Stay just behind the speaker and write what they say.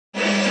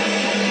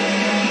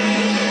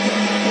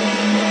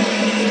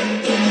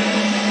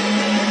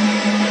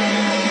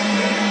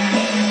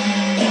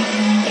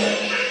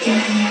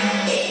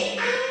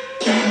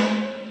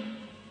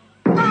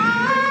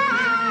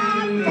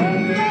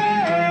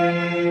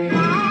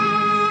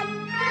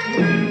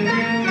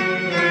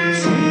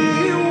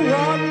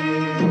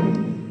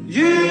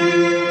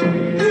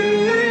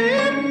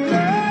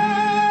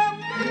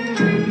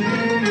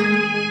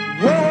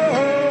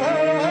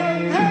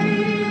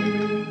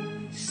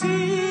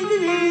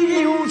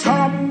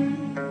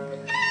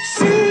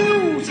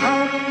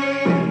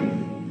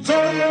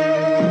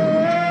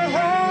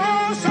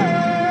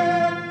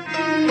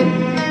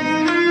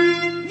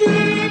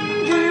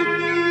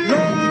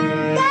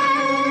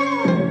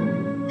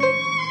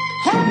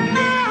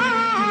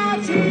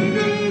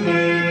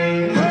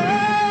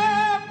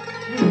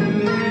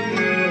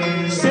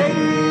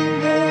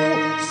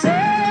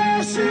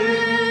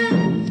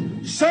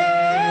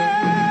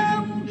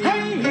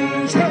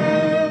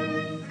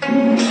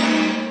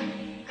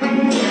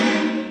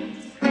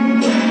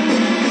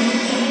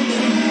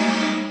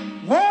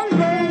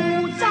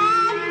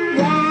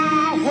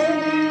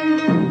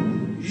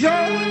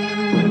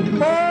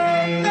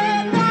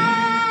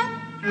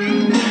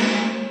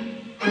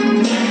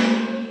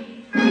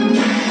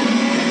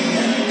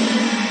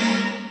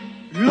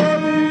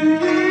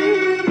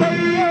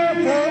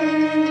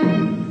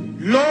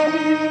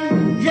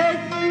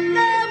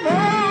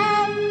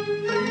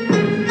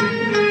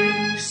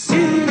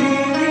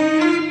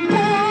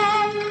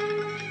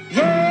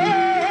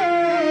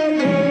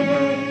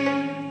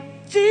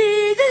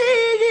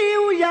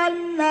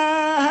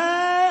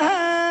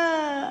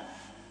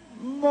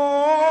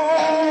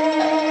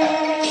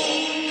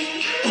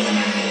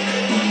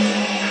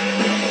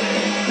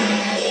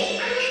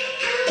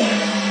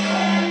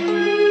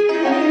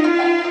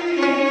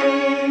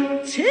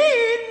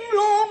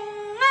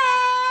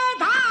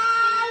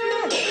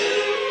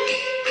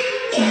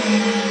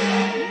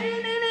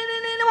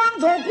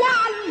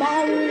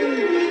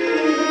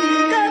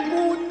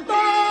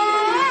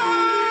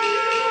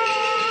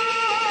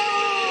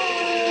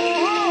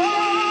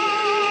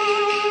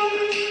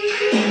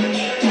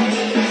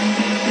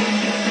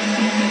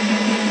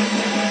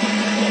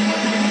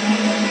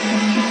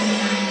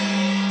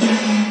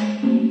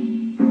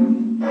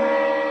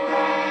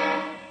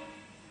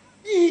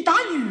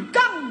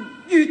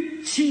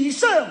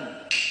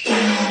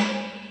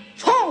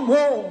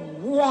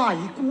怀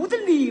古的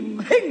年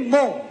轻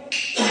梦，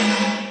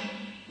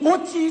我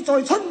志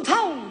在春秋，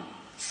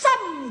心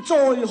在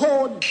汉，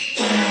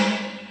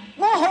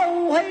我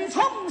豪气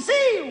冲霄，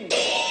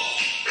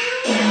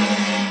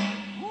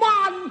万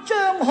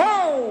丈寒。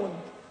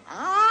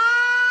啊！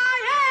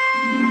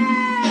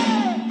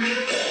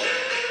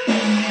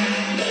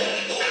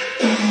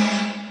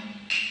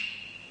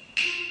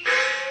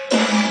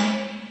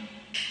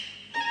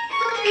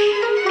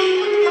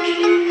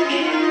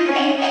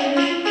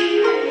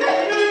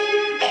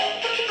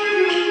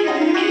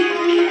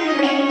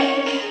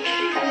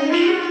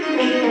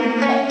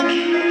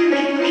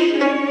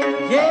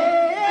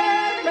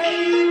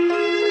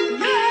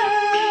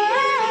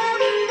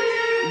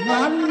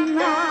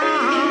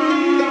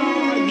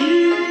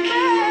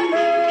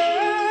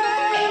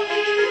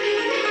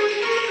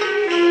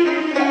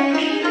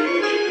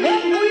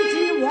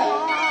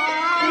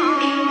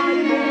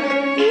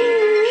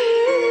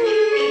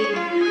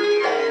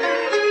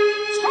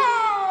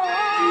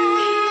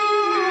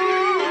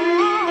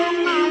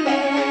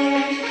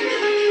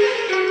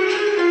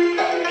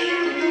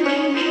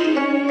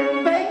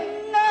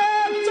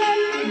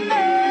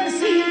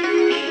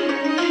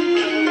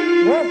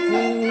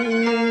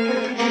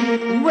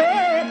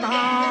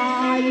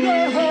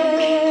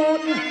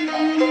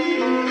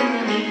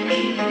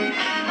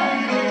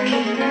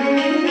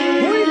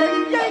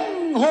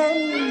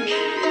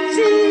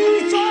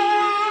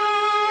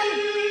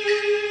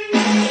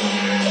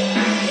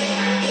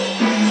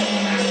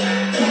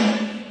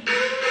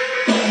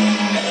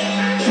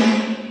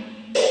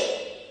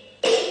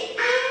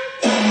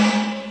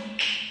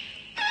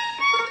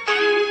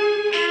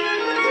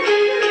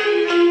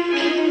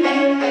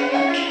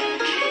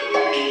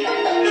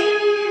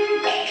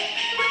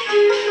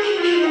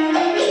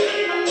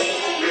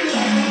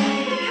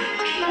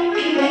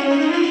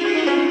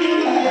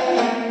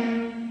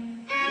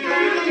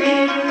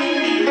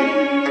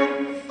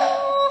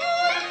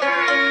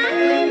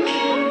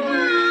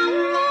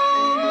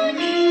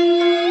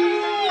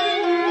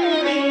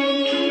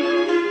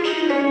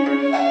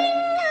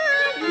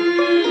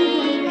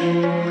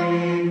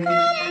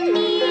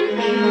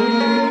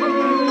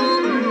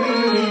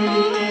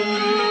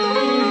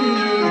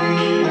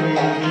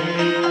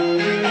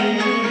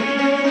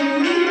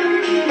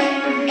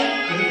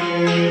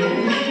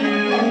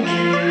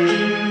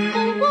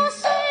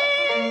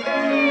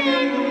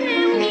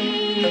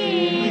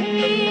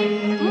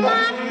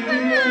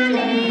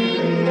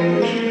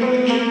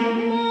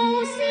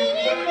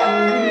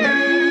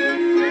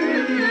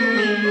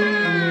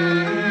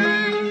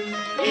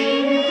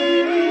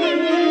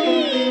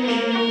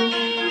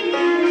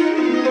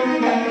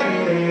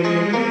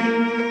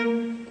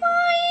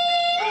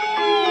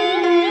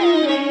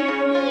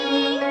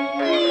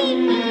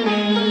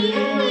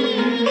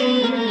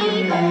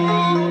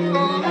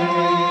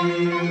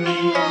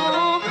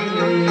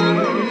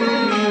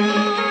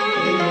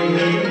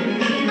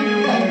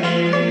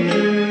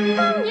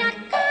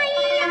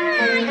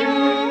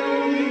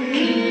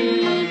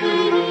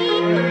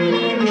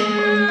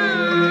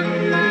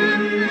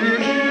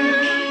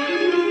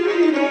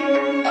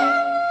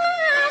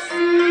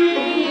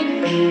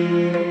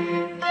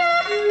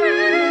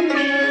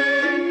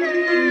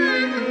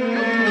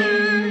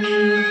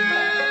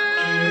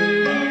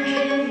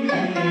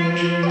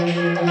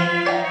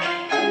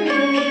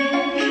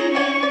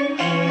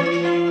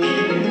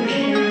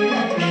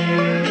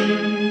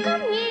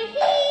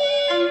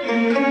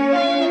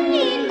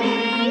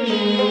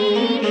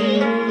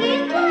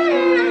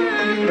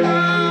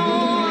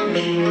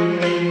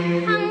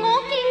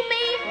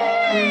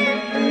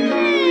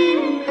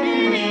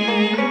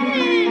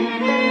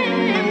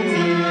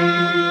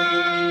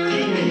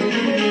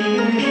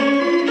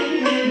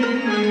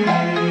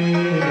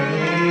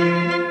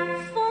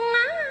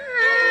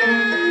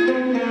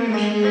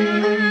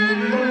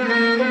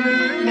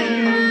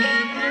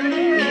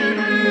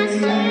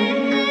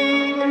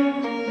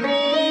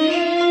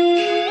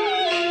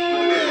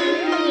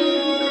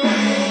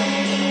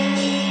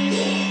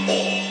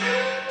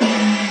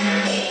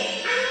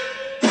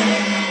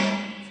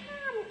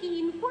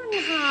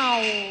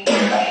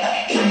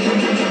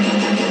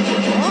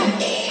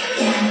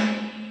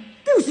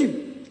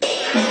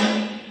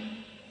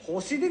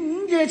是你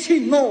午夜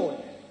前來？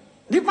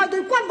你快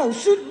對關某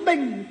說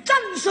明真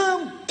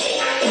相。貂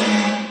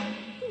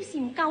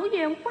蟬久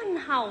仰君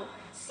後，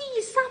私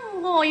心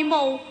愛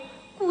慕，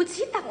故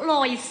此特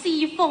來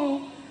侍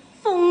奉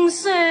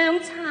上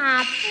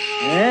茶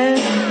湯。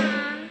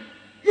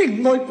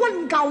營內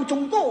軍教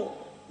眾多，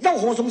又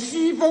何從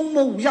侍奉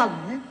無人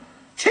呢？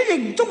且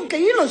營中紀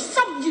律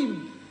森嚴，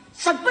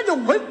實不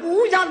容許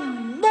婦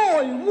人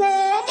來往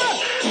啊！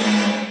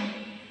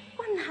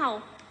君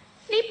後，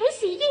你本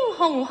是英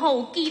雄豪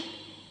傑，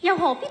又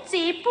何必這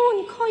般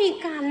拘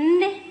謹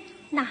呢？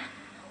嗱，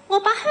我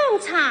把香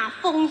茶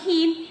奉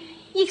獻，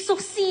亦屬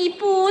事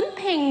本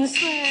平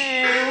常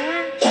啊。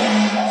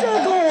這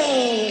個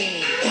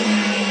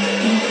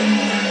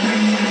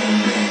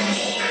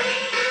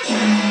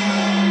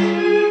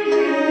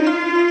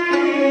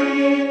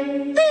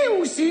貂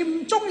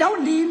蟬仲有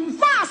蓮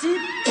花舌，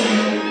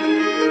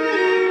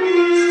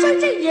雖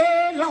知夜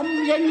臨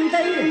營地，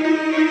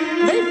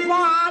你犯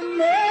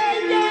我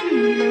形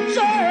象。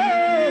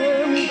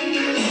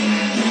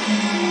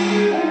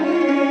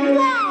瓜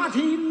田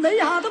李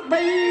下都被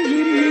嫌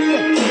疑，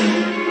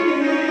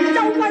又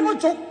為我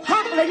逐客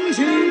領傳，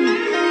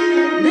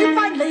你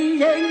快離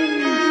營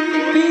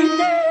別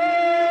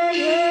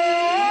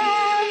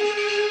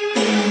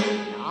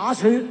也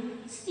說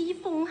是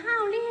奉孝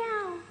了，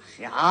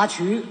也處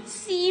是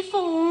奉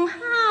孝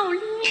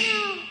了。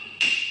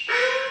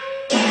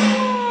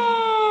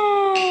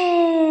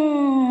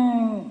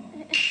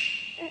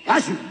也處貂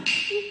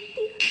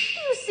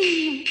蟬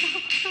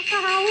教啊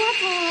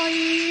佢。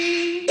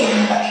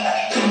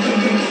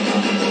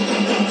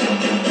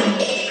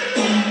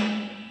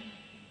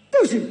貂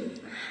蟬，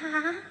哈？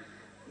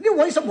你為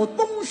什麼東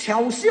朝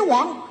消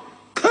亡，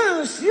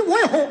卻是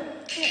為何？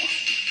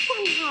君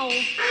後，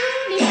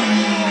你問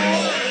我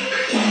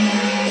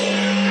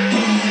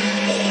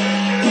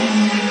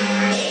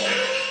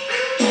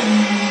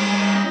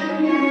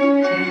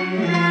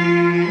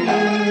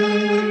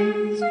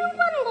將軍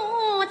我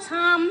尋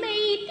味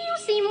貂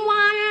蟬還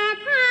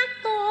拍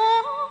檔，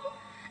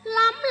凜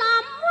凜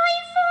威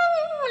風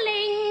靈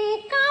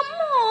感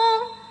我，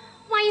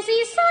為是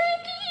身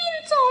堅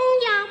重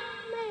任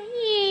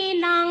未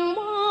能忘，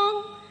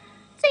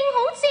正好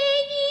借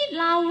意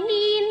流年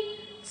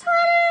親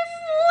夫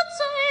將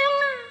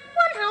啊，君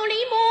後你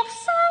莫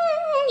生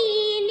疑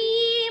念，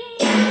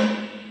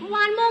還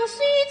望書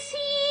痴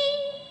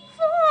荒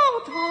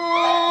唐。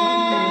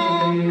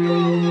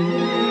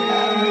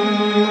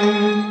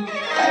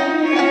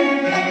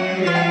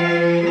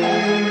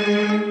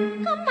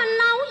今問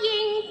柳營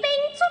並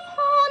足看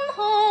何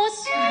書，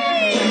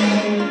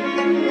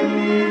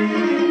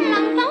能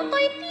否對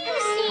貂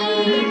蟬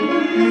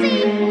直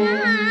牙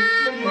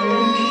講？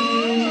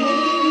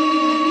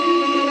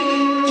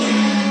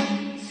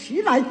此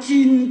乃戰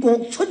國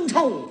春秋。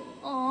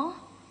哦，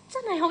真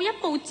係好一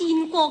部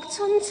戰國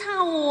春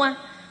秋啊！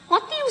我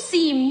貂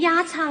蟬也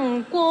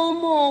曾過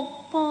目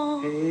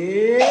噃。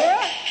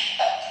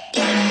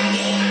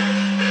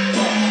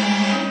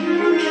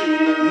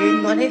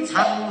原來你曾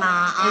拿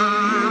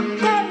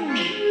弓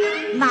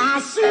拿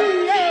書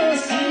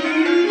時，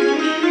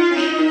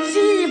是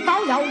否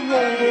有我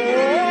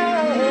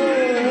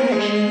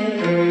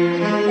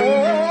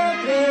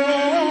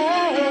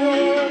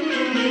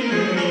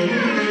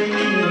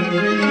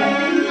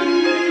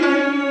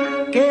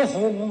嘅紅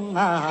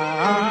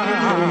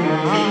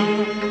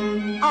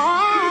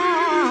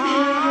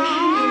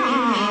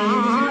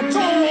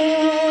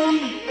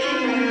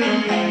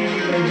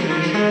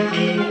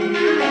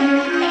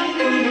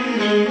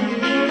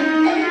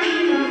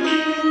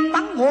等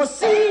我先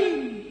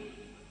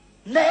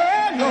呢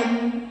輪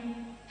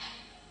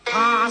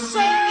爬上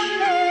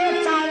呢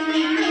陣，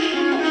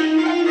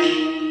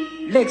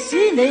歷史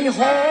你可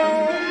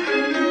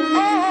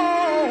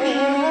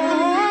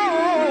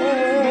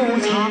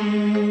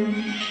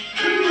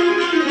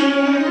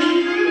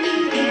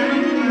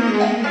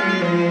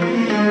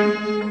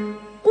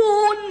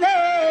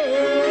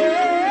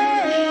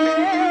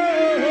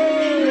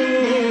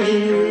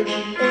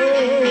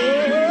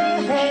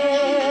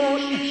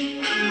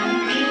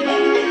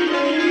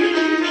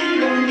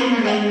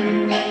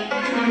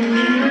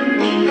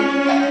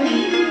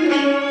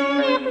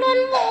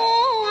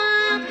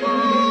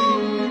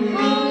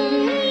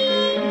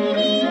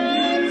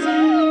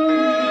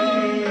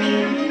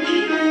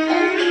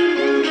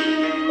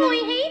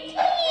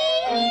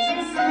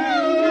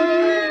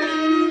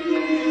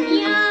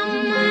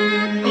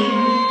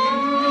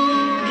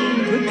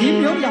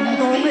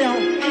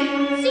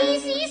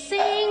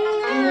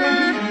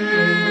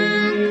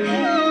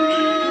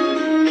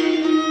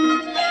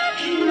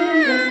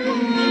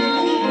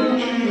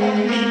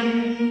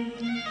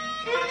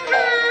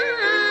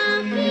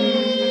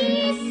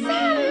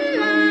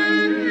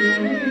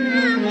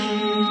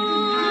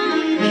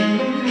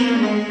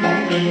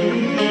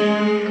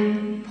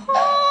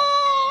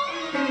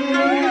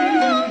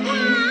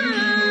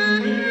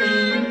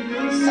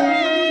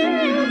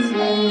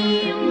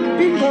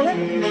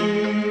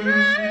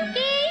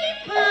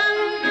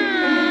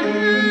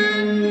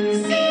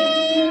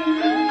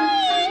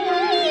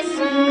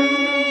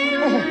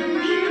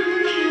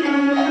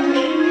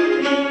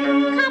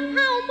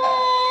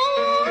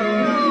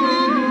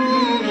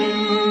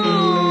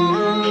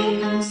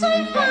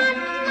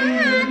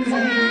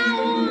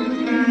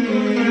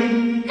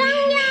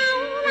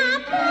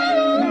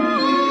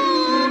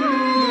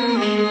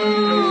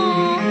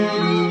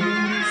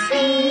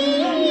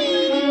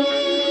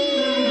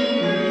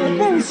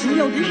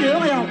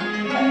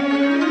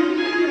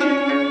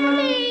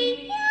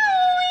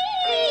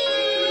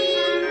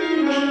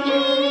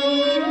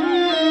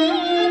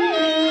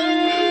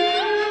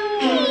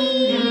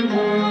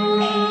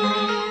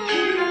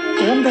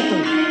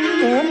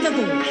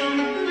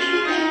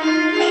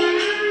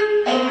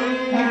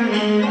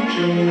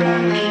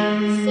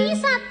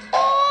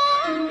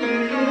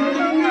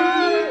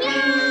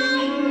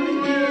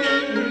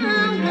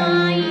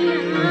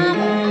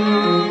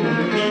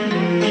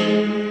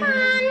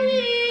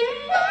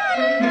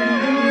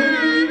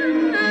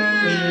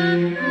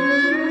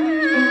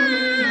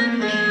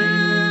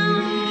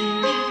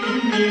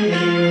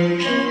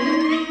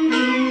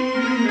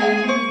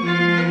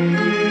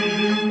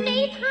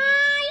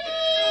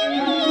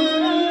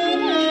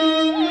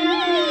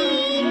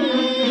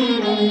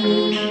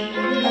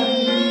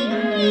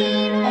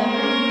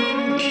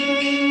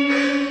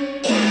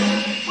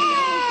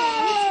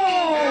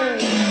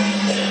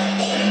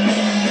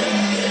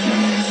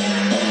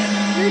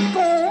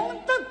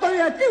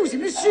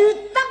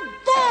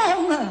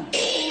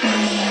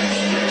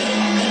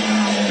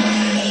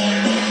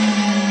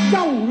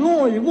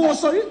和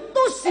水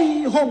都是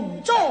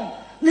紅妝，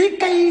你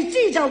既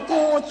知就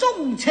過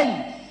鍾情，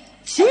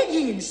此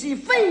言是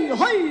非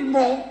虛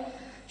妄。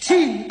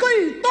前居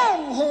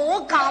當可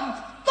鑑，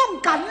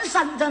當謹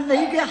慎就你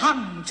嘅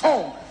行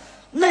藏。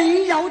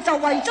你有就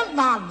為則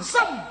難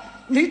心，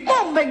你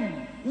當明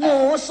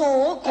我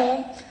所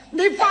講。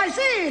你快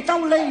些就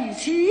離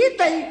此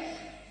地，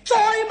再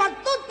勿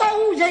都到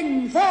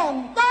營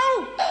房，到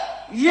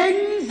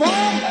營房。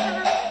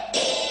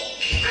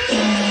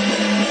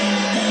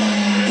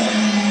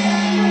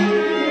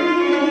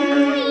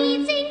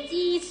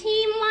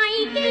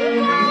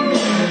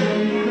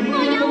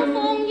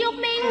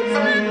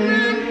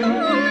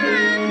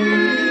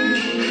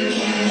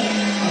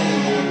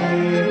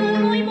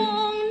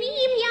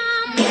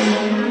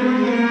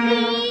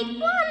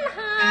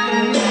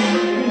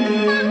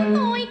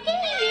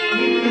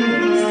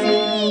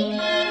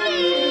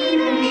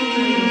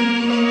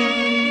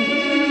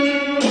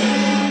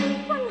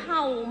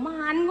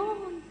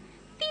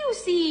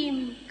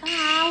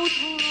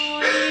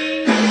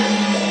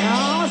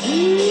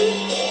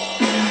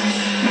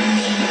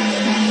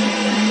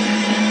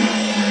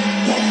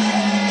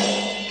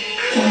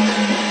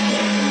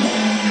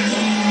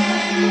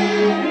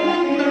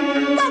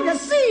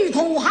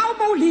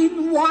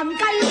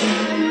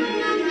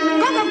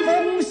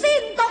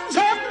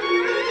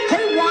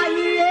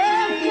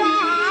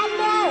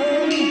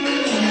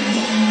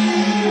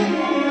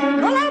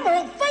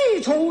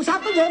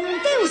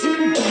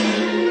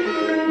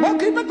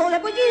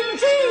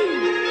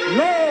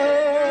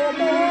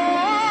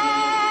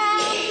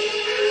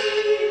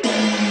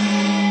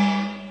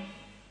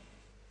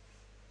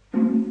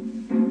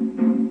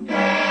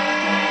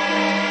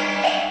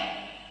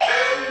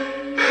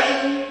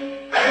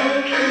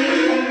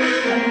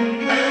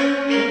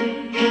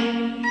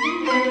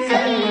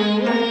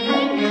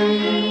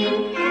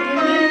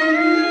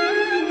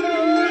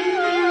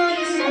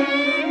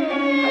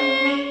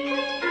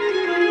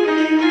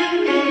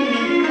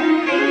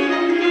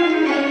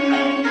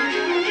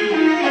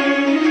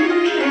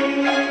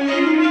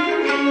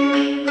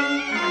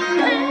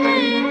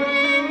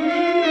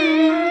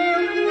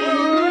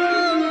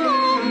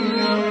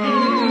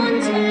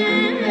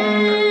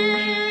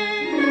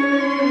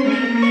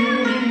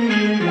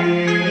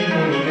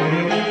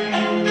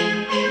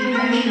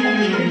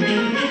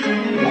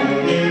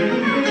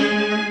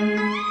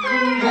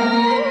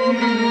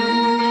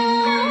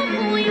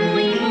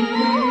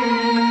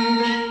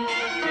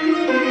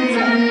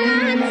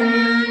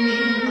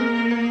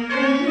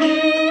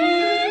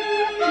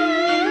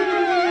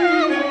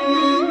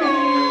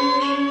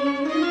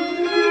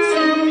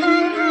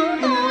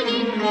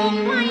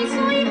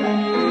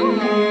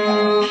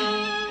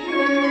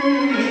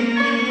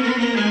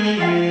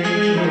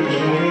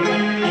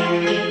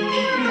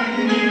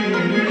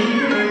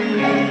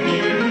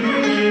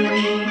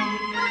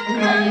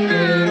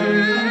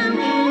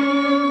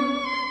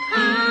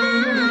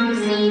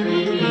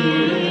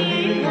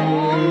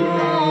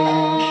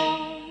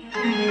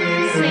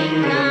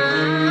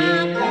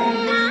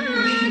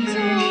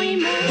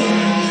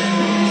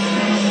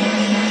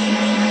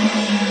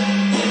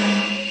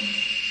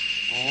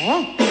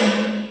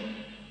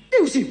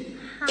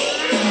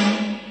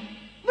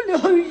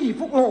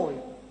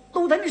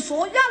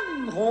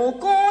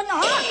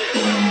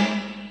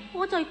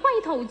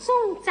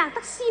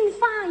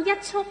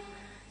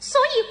所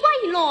以歸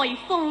來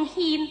奉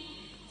獻，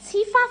此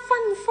花芬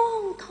芳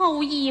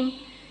吐豔，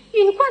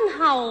願君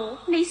後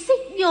你惜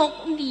玉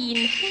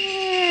蓮香。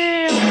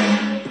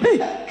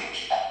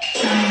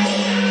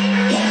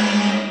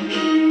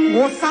我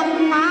心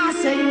那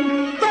城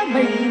都未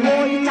愛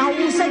酒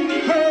色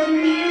香，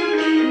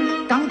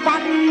更不要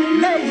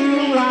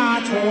那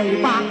財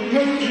白氣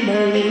無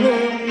量。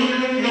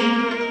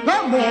我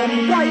望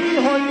歸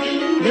去，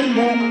你莫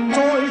再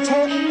從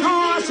他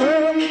上。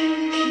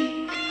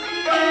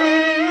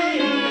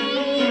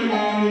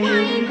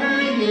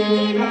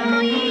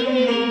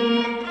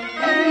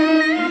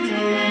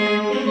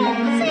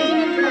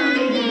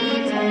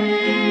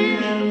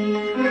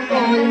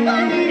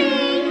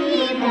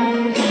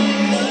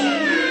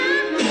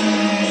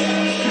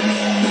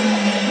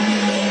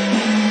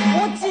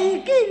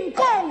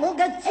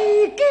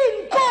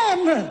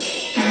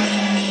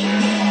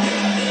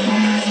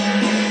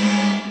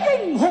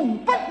英雄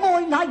不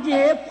愛那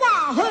野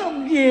花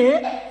香，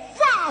野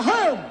花香。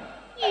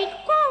月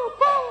光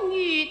光，月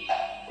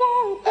光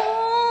光。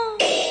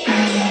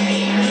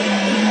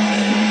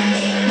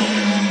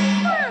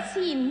花前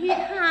月下，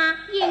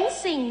影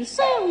成雙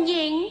影，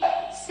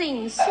成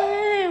雙。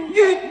月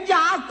也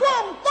光，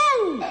刀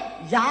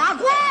也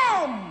光。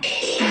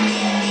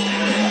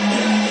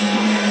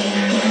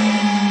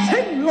青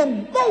龍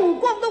刀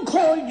光都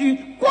蓋月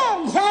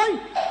光海，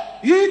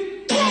月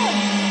光。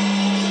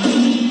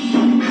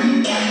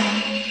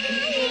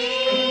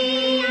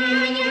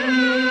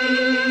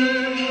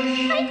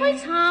睇佢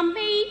尋味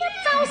一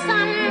周神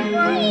威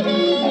險，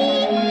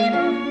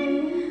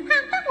嚇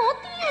得我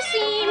貂蟬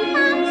百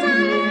陣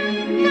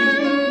更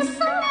心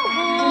寒。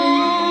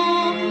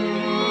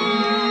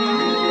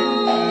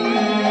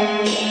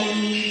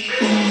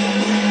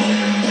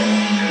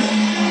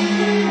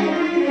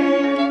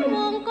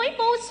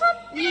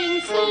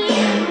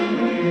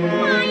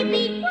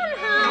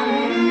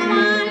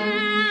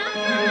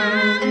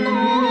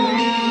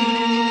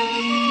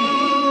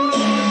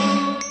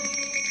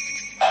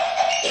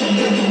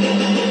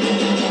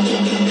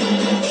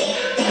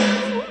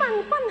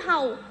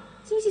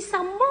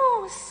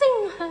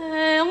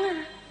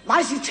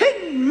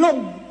紅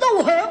都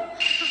響。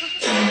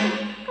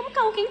咁究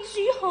竟主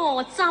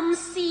何怎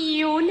笑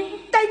呢？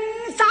定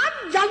斬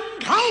人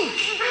頭。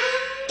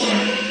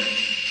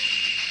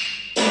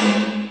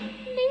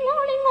令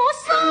我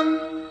心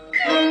驚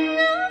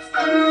慌，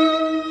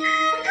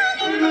究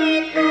竟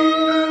都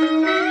響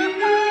幾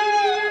多？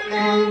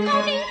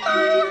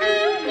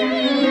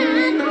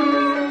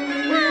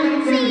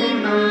自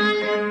問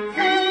非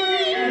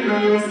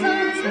心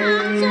插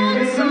進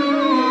鎖，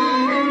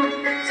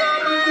昨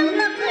晚得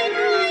佢太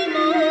無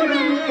良，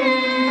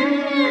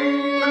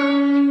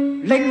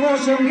令我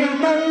上氣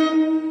都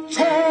錯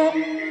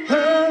向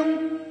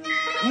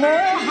我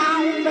效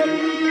命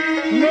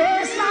野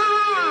沙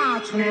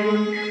場，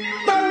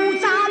刀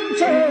斬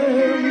將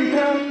國，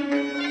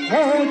可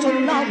做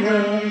那黃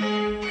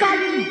金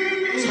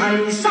齊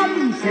心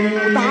扶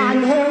大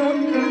漢，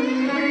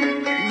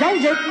有亦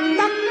得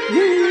於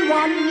雲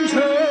長。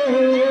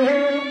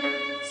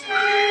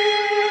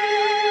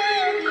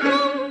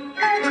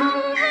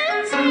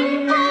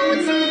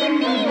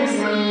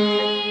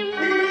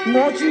我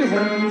朱紅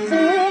虎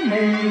名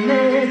夜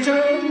將，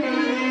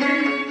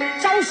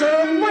周上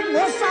屈我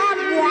山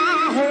話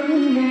紅，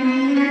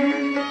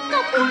咁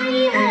為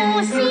何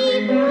是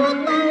過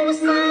刀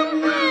心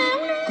響？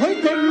佢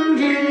定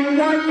然為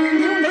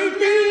了你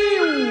貂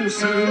蟬，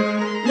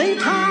你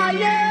太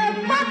也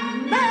不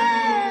咩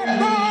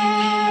當，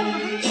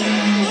太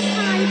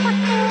不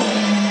多。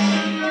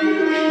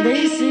你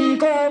是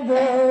個和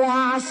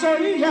水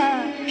啊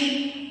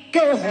嘅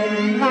紅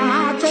雅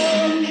裝。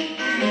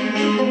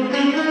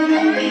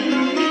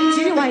只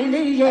為你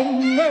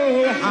迎下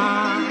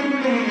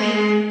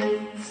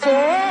放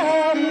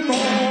蕩，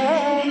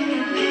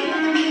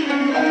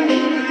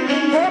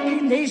可見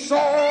你喪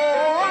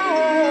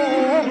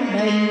命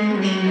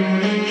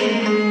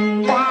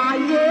大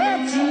野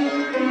節，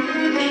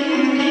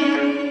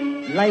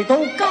嚟到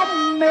今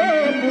咩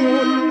半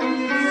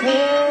火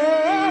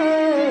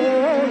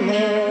浪，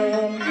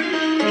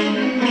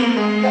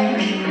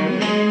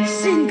先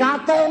假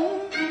東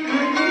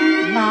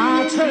雅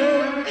唱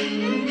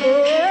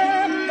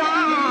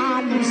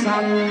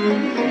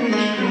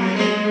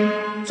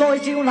再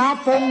照那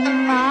鳳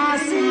雅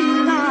仙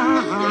下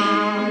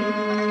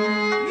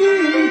冤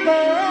枉，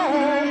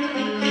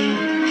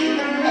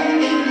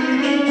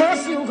可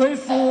笑佢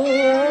火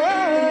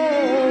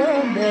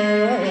亡，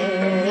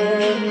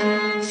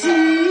此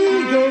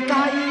夜計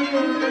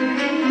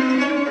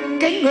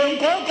竟向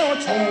嗰個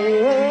曹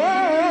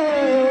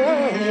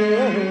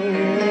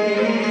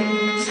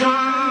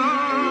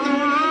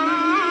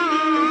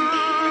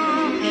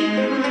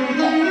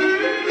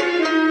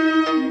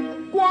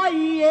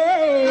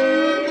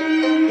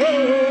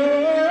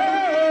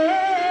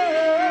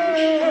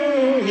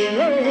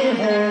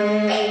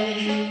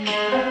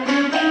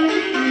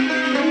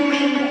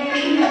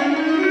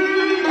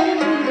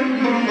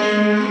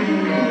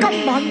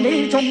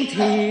你仲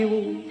條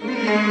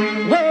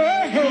歪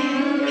氣，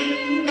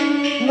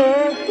我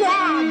關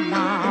拿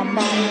問，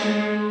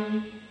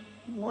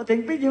我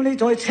定必要你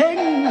在青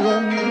龍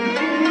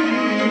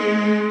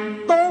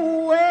刀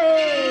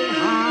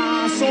下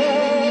喪。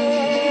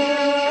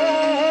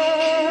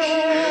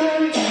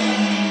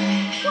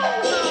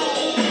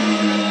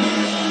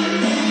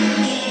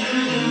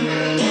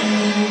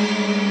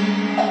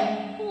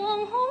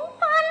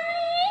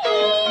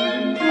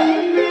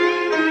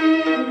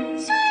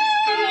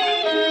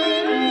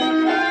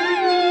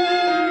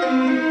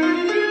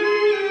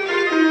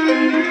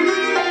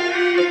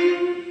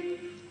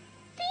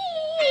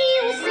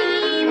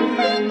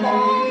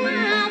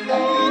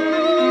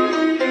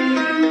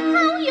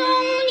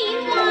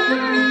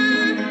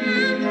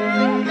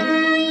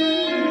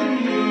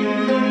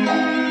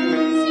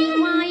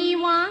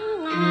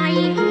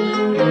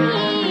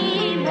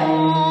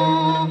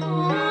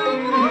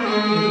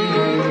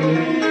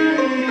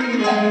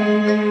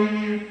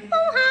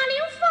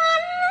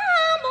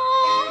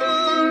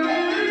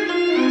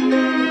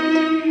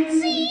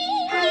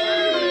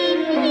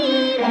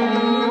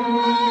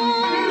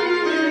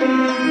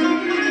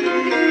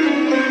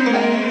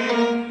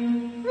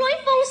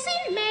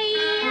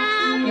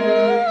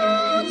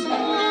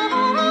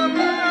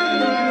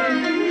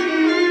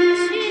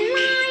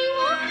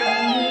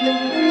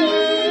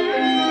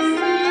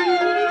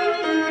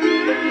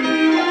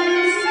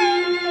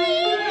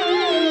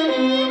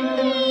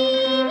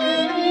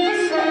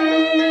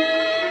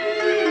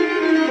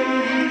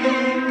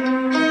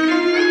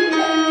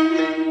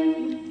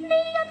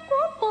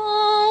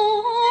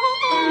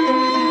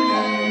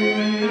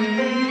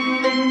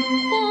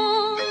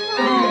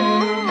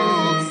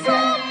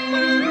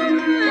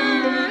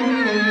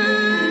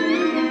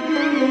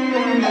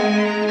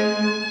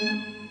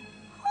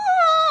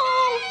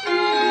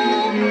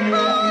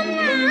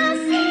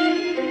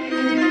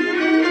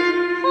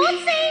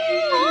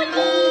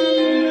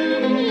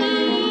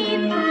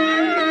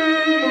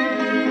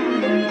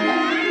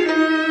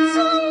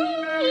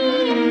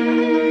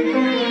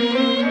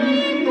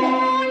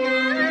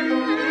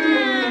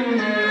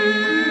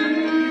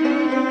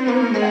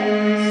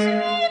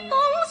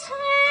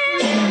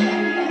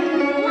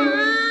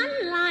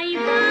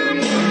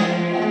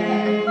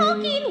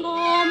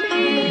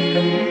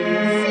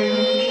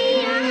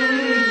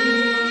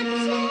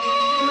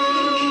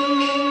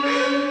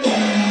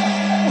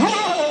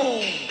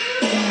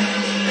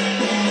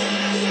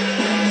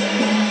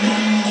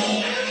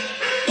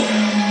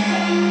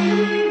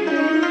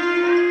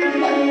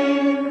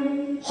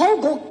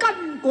我巾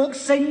幗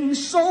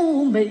勝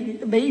蘇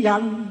美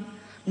人，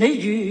你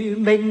如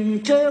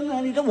名將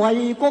啊！你都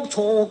為國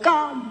鋤奸，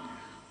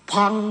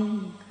憑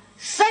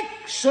色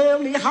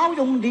相你巧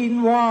用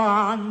連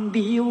環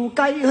妙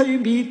計去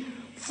滅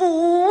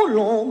虎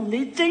狼，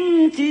你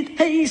貞節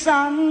犧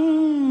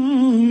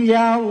牲又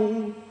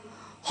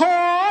可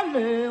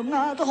良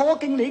啊！都可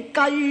敬你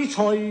計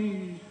隨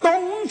董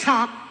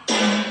賊，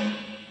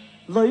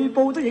呂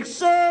布都亦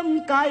相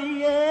繼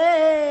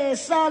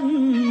身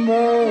亡。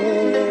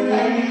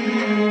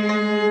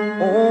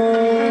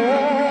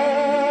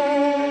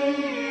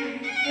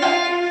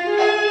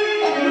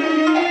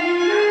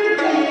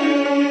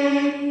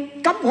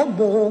咁我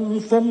望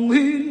鳳勸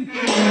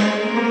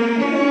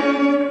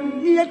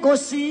呢一個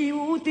小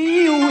刁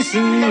士，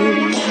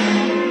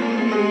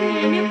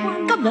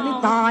今日你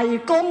大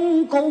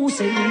功告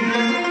成，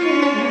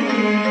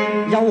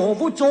又何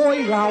苦再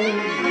留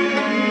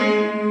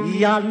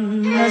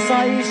人世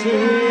上？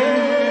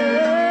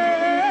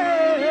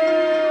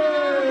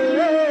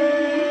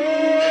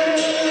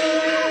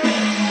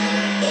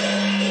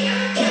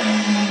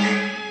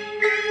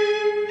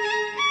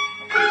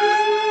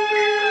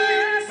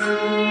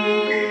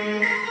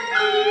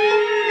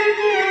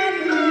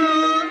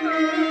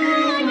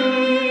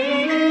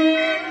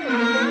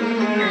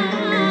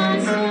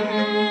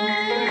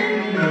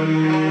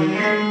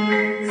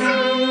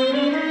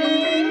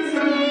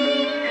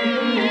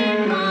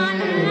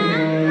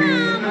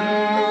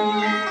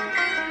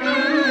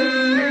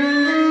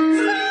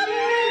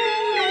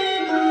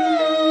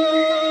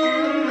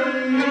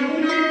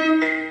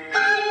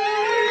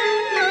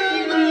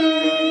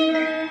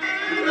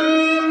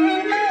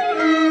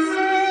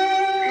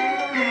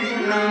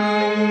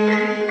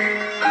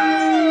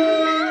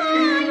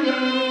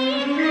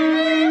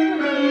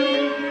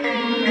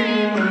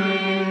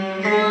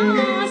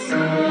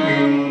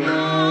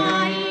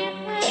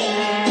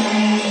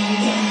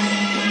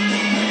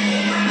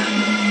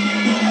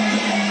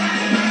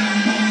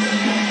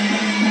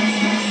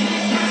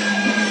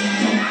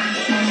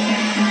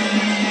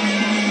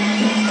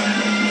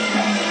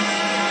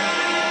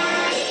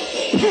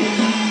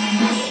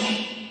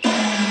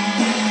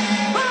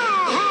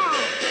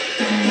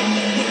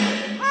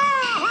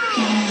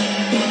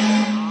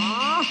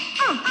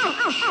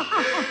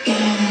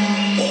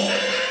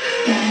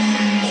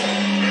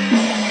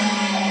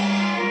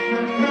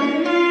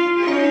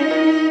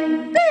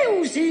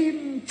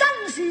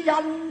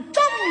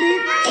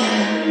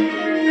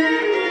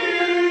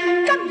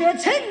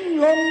青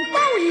龍刀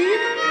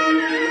劍